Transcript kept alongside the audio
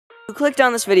You clicked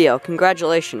on this video,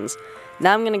 congratulations.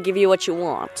 Now I'm gonna give you what you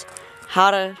want.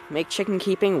 How to make chicken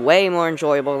keeping way more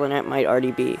enjoyable than it might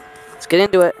already be. Let's get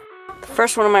into it. The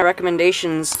first one of my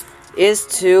recommendations is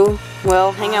to,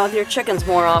 well, hang out with your chickens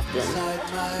more often.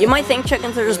 You might think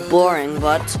chickens are just boring,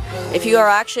 but if you are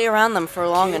actually around them for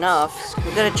long enough,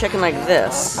 you'll get a chicken like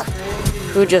this,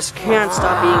 who just can't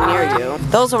stop being near you.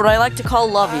 Those are what I like to call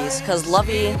lovies, because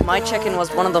Lovey, my chicken,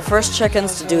 was one of the first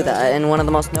chickens to do that, and one of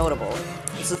the most notable.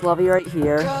 This is Lovey right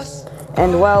here,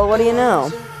 and well, what do you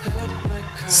know?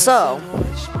 So,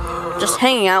 just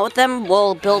hanging out with them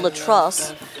will build a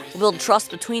trust. We'll build trust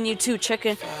between you two,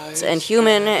 chickens and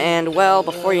human, and well,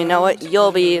 before you know it,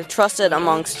 you'll be trusted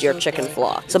amongst your chicken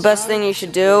flock. So best thing you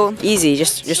should do, easy,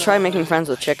 just try making friends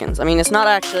with chickens. I mean, it's not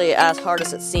actually as hard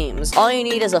as it seems. All you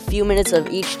need is a few minutes of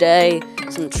each day,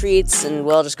 some treats, and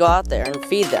well, just go out there and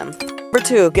feed them. Number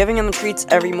 2, giving them treats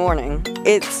every morning.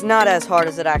 It's not as hard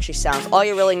as it actually sounds. All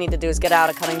you really need to do is get out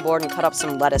a cutting board and cut up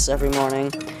some lettuce every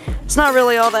morning. It's not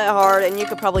really all that hard, and you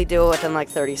could probably do it within like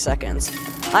 30 seconds.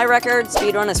 My record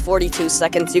speedrun is 42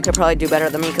 seconds. You could probably do better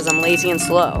than me because I'm lazy and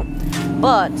slow.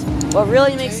 But what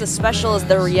really makes this special is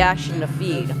their reaction to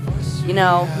feed. You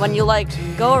know, when you like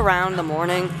go around in the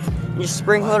morning and you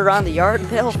sprinkle it around the yard,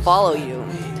 they'll follow you.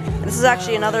 And this is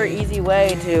actually another easy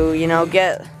way to, you know,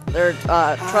 get their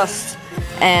trust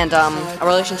and a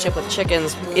relationship with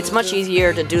chickens. It's much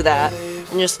easier to do that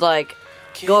than just like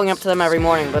going up to them every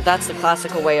morning, but that's the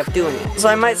classical way of doing it. So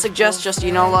I might suggest just,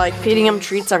 you know, like feeding them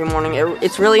treats every morning.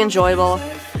 It's really enjoyable.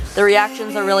 The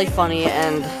reactions are really funny,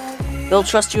 and they'll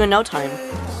trust you in no time.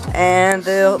 And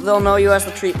they'll know you as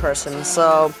the treat person.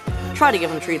 So try to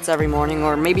give them treats every morning,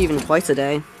 or maybe even twice a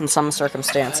day in some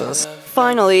circumstances.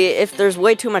 Finally, if there's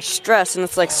way too much stress, and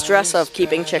it's like stress of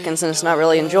keeping chickens and it's not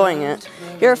really enjoying it,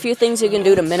 here are a few things you can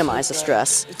do to minimize the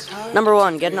stress. Number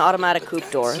 1, get an automatic coop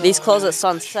door. These close at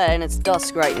sunset and it's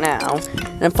dusk right now.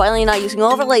 And I'm finally not using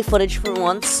overlay footage for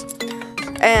once.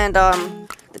 And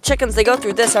the chickens, they go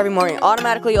through this every morning. It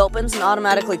automatically opens and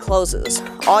automatically closes.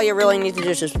 All you really need to do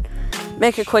is just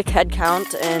make a quick head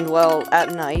count, and well,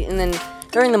 at night. And then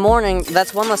during the morning,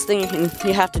 that's one less thing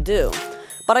you have to do.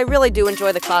 But I really do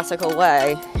enjoy the classical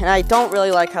way, and I don't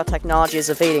really like how technology is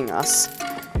evading us.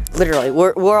 Literally,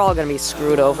 we're all gonna be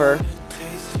screwed over.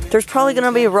 There's probably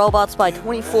gonna be robots by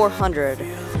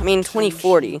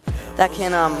 2040, that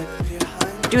can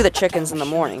do the chickens in the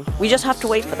morning. We just have to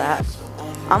wait for that.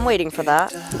 I'm waiting for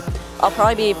that. I'll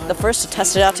probably be the first to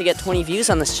test it out to get 20 views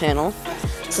on this channel,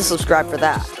 so subscribe for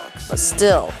that. But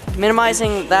still,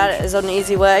 minimizing that is an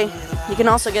easy way. You can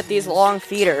also get these long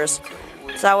feeders.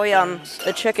 So that way,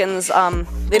 the chickens,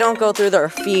 they don't go through their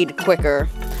feed quicker.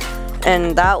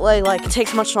 And that way, like, it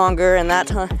takes much longer, and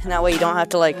that way you don't have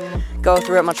to, like, go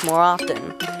through it much more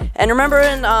often. And remember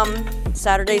in,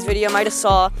 Saturday's video, I might have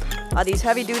saw these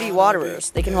heavy-duty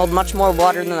waterers. They can hold much more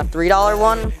water than a $3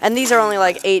 one, and these are only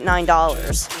like $8,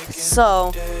 $9.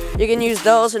 So, you can use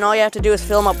those, and all you have to do is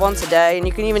fill them up once a day, and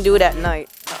you can even do it at night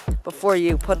before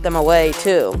you put them away,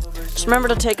 too. Just remember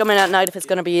to take them in at night if it's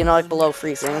going to be, you know, like below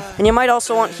freezing. And you might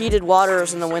also want heated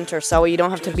waterers in the winter, so you don't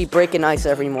have to be breaking ice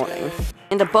every morning.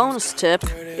 And a bonus tip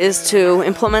is to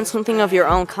implement something of your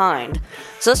own kind.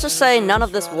 So let's just say none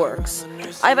of this works.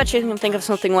 I bet you can think of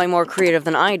something way more creative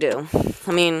than I do.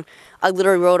 I mean, I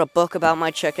literally wrote a book about my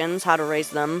chickens, how to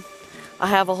raise them. I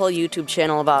have a whole YouTube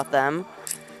channel about them.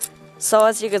 So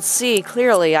as you can see,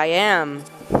 clearly I am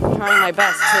trying my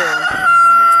best too.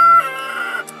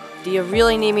 Do you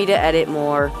really need me to edit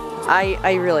more?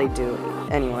 I really do,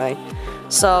 anyway.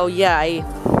 So yeah, I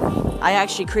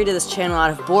actually created this channel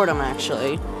out of boredom,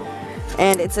 actually.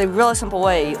 And it's a really simple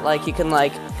way, like, you can,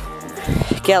 like,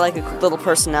 get, like, a little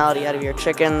personality out of your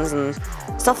chickens and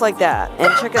stuff like that.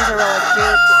 And chickens are really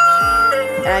cute.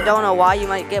 And I don't know why you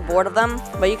might get bored of them,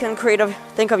 but you can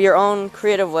think of your own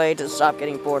creative way to stop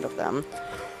getting bored of them.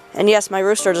 And yes, my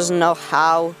rooster doesn't know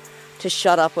how to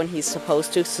shut up when he's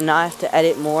supposed to, so now I have to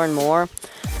edit more and more.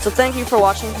 So thank you for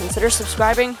watching. Consider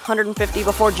subscribing. 150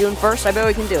 before June 1st. I bet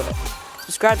we can do it.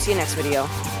 Subscribe. See you next video.